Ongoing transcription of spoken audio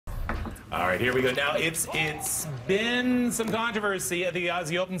All right, here we go. Now, it's been some controversy at the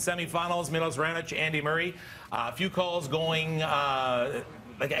Aussie Open semifinals. Milos Raonic, Andy Murray. A few calls going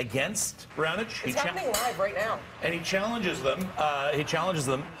against Raonic. It's happening live right now. And he challenges them.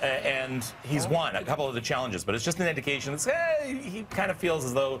 And he's won a couple of the challenges. But it's just an indication that he kind of feels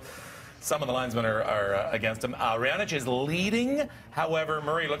as though some of the linesmen are against him. Raonic is leading. However,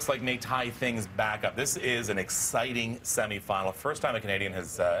 Murray looks like may tie things back up. This is an exciting semifinal. First time a Canadian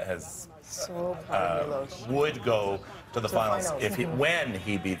would go to the finals if when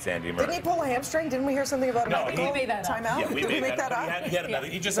he beats Andy Murray. Didn't he pull a hamstring? Didn't we hear something about no, a he made that timeout? Yeah, Did we make that up?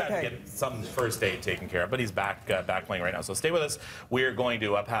 He just had to get some first aid taken care of, but he's back playing right now. So stay with us. We're going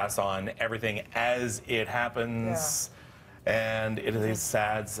to pass on everything as it happens. Yeah. And it is a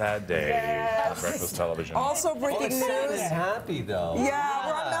sad, sad day on breakfast television. Also breaking news. Sad and happy, though. Yeah,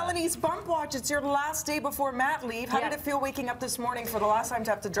 we're on Melanie's bump watch. It's your last day before mat leave. How did it feel waking up this morning for the last time to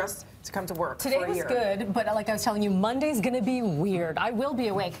have to dress to come to work? Today was good, but like I was telling you, Monday's going to be weird. I will be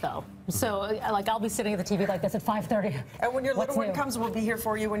awake, though. So, like, I'll be sitting at the TV like this at 5:30. And when your little one comes, we'll be here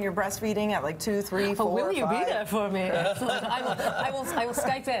for you when you're breastfeeding at like 2, 3, 4, will you 5. be there for me? I will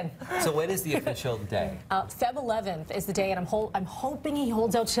Skype in. So when is the official day? Feb 11th is the day, and I'm hoping he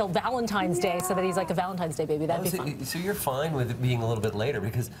holds out till Valentine's Day so that he's like a Valentine's Day baby. That'd be fun. So you're fine with it being a little bit later,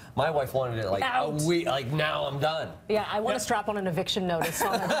 because my wife wanted it like a week, like now I'm done. Yeah, I want to strap on an eviction notice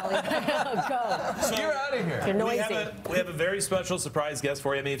on my belly. Go. So you're out of here. You're noisy. We have a very special surprise guest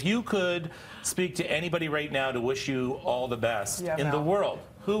for you. I mean, if you could speak to anybody right now to wish you all all the best in the world,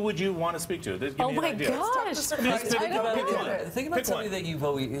 who would you want to speak to? Give oh me my an idea. gosh! Think about somebody that you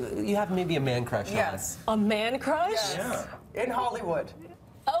have maybe a man crush on. A man crush? Yes. In Hollywood.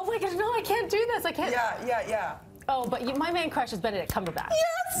 Oh my gosh! No, I can't do this. I can't. Yeah. Oh, but my man crush is Benedict Cumberbatch.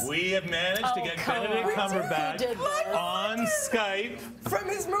 Yes! We have managed to get Benedict Cumberbatch on Skype. From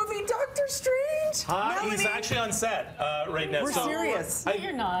his movie Doctor Strange. He's actually on set right now. We're serious. No,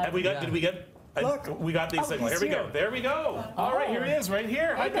 you're not. Have we got, did we get... Look. We got these signals. Here we go. There we go. All right, here he is, right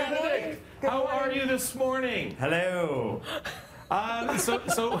here. Hi, Benedict. How are you this morning? Hello. So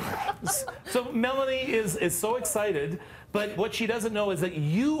Melanie is so excited, but what she doesn't know is that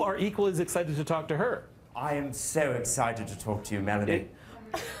you are equally as excited to talk to her. I am so excited to talk to you, Melanie.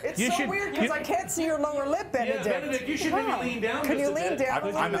 It's so weird because I can't see your lower lip, Benedict. Yeah, Benedict, you should maybe lean down. Can you lean down a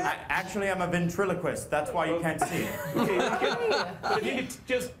little bit? Actually, I'm a ventriloquist. That's why you can't see. But if you could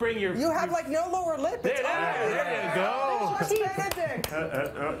just bring your... You have like no lower lip. There you go. Benedict.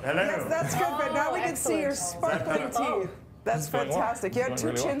 Hello. Yes, that's good, but now we can see your sparkling teeth. That's fantastic. You had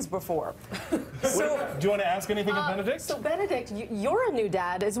two chins before. So, do you want to ask anything of Benedict? So Benedict, you're a new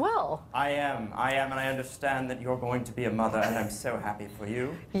dad as well. I am, and I understand that you're going to be a mother, and I'm so happy for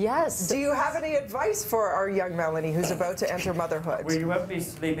you. Yes. Do you have any advice for our young Melanie who's about to enter motherhood? Well, you won't be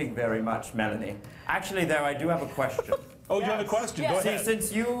sleeping very much, Melanie. Actually, though, I do have a question. Oh, you have a question? Yes. Go ahead. See,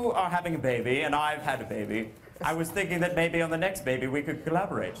 since you are having a baby, and I've had a baby, I was thinking that maybe on the next baby we could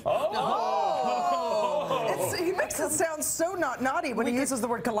collaborate. He makes it sound so not naughty when he uses the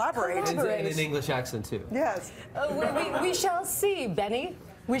word collaborate. And an English accent, too. Yes. We shall see, Benny.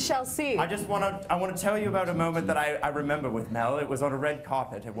 We shall see. I want to tell you about a moment that I remember with Mel. It was on a red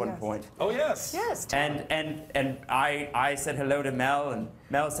carpet at one point. Oh, yes. Yes. And I said hello to Mel, and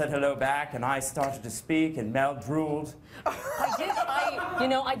Mel said hello back, and I started to speak, and Mel drooled.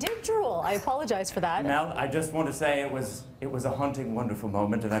 I did drool. I apologize for that. Mel, I just want to say it was a haunting, wonderful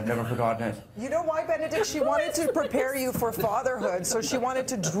moment, and I've never forgotten it. You know why, Benedict? She wanted to prepare you for fatherhood, so she wanted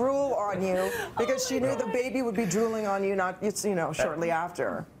to drool on you because she knew the baby would be drooling on you, shortly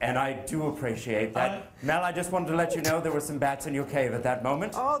after. And I do appreciate that. Mel, I just wanted to let you know there were some bats in your cave at that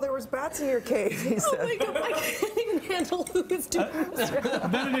moment. Oh, there was bats in your cave, he said. Oh my God, I can't even handle who is doing this.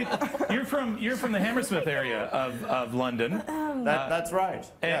 Benedict, you're from the Hammersmith area of London. That's right.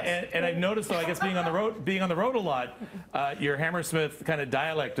 And I've noticed, though, I guess being on the road a lot, your Hammersmith kind of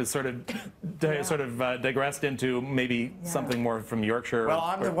dialect is sort of digressed into maybe something more from Yorkshire. Well,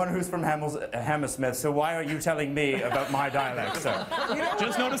 I'm the one who's from Hammersmith, so why are you telling me about my dialect, sir?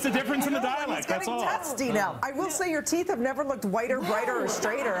 Just noticed a difference in the dialect. That's all. Testy now. I will say your teeth have never looked whiter, brighter, or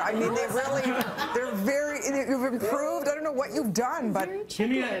straighter. I mean, you've improved. I don't know what you've done, but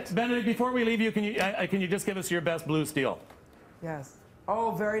Benedict, before we leave you, can you just give us your best blue steel? Yes.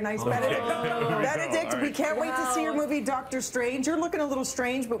 Oh, very nice, Benedict. Benedict, we can't wait to see your movie, Doctor Strange. You're looking a little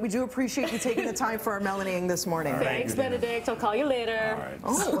strange, but we do appreciate you taking the time for our Melanieing this morning. Thanks, Benedict. I'll call you later. All right.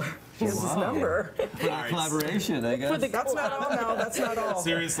 Oh, he has his number. Collaboration, I guess. That's not all, Mel. That's not all.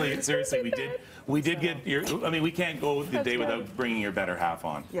 Seriously, we did get your. I mean, we can't go the day without bringing your better half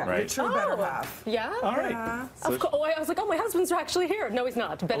on. Yeah, your right? true better half. Yeah? All right. Of course. Oh, I was like, oh, my husband's actually here. No, he's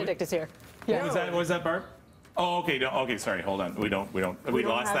not. Benedict is here. What was that, Barb? Oh, okay. No, okay, sorry. Hold on. We lost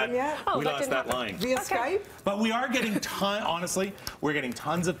have that. him yet? Oh, We that lost didn't that happen. line. Via Skype? But we are getting honestly, we're getting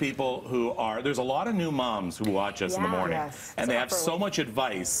tons of people who are. There's a lot of new moms who watch us in the Yeah. morning, Yes. and they have so much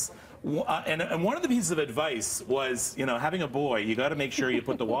advice. And one of the pieces of advice was, having a boy, you got to make sure you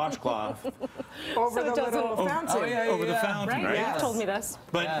put the washcloth Over So the it doesn't- little fountain. over the fountain, right? You've told me this.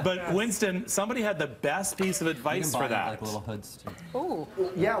 But Winston, somebody had the best piece of You can advice buy for it, that. like little hoods too. Ooh.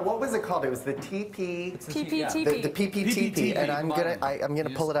 Yeah, what was it called? It was the TP. PPTP. The PPTP, and I'm gonna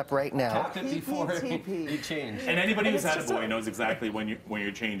pull it up right now. Tap it before PPTP. you change. And anybody who's had a boy knows exactly when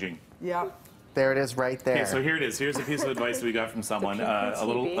you're changing. Yeah. There it is, right there. Okay, so here it is. Here's a piece of advice that we got from someone. A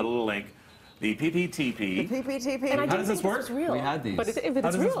little link. The PPTP. PPTP. And I How didn't does this think work? It's real. We had these. But if How it's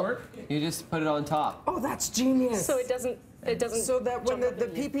does real. this work? You just put it on top. Oh, that's genius. So it doesn't. So that when the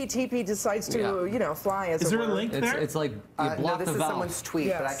PPTP decides to, fly, as Is it there a were. link there? It's like you No, block this the is valve. someone's tweet,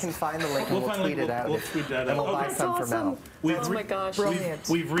 but I Yes. can find the link and We'll we'll find a tweet link. it out. We'll tweet that and we'll out. buy Okay. some for Mel. Oh my gosh. Brilliant.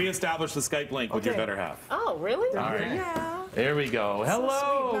 We've reestablished the Skype link with your Okay. better half. Oh, really? All right. Yeah. There we go.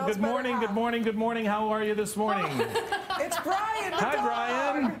 Hello. sweet. Mel's Good morning. better Good morning. Good morning. How are you this morning? It's Brian. the Hi, dog.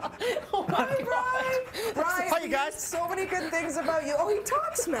 Brian. Hi, Brian. Brian. Hi, you guys. So many good things about you. Oh, he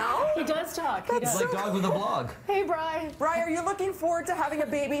talks, Mel. He does talk. He That's does. It's like dog with a blog. Hey, Brian. Brian, are you looking forward to having a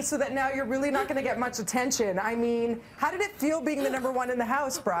baby so that now you're really not going to get much attention? I mean, how did it feel being the #1 in the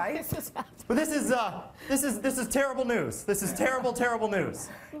house, Brian? But this is terrible news. This is terrible, terrible news.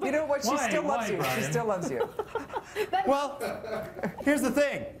 You know what? She Why? still loves Why, you. She Brian? still loves you. Well, here's the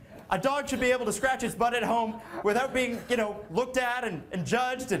thing. A dog should be able to scratch its butt at home without being, looked at and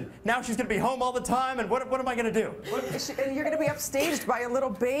judged. And now she's going to be home all the time. And what am I going to do? And you're going to be upstaged by a little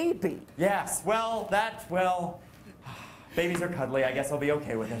baby. Yes. Well, babies are cuddly. I guess I'll be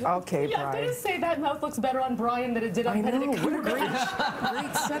okay with it. Okay, Yeah, Brian. didn't say that mouth looks better on Brian than it did on I know, Benedict what a Cumberbatch.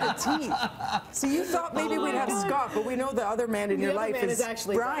 great set of teeth. See, you thought maybe we'd have Scott, but we know the other man in The your other life man is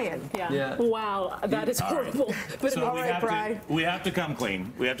actually Brian. Yeah. Yeah. Wow, that is horrible. But So All right, Brian. we have to come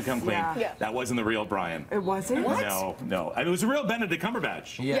clean. We have to come clean. Yeah. That wasn't the real Brian. It wasn't? No. It was a real Benedict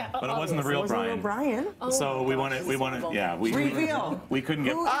Cumberbatch. Yeah. But it wasn't the real It wasn't Brian. real Brian. So we want to. Yeah. Reveal. We couldn't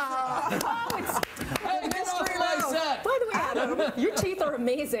get. Mystery Mouth. by the way, Adam, your teeth are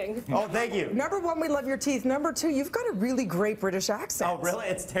amazing. Oh, thank you. #1, we love your teeth. #2, you've got a really great British accent. Oh, really?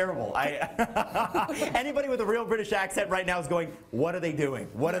 It's terrible. Anybody with a real British accent right now is going, what are they doing?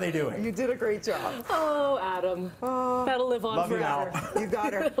 What are they doing? You did a great job. Oh, Adam. That'll live on Love you, forever. Al. You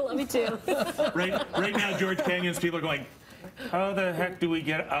got her. Love you too. Right now, George Canyon's people are going, how the heck do we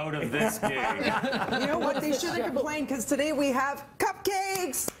get out of this gig? You know what? They shouldn't complain because today we have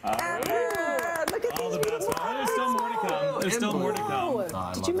cupcakes. Amber, look at All these the best. beautiful There's still more to come. There's still more to come.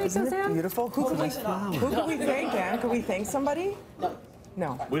 Oh, did you make those, Anne? Beautiful. Who can we thank, Anne? Can we thank somebody?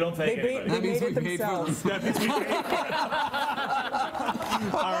 No. We don't thank anybody. They made it we paid for themselves. That means we can't.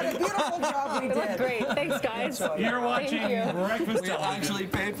 What a beautiful job we They look did. great. Thanks, guys. You're watching Thank you. Breakfast We Television. actually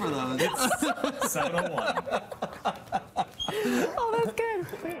paid for those. 701. Oh, that's good.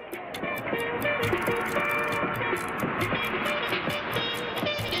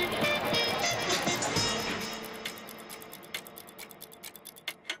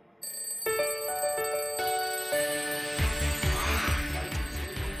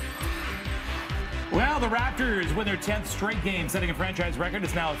 Well, the Raptors win their 10th straight game, setting a franchise record.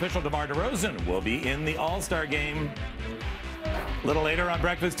 It's now official. DeMar DeRozan will be in the All-Star game. A little later on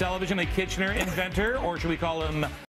Breakfast Television, a Kitchener inventor, or should we call him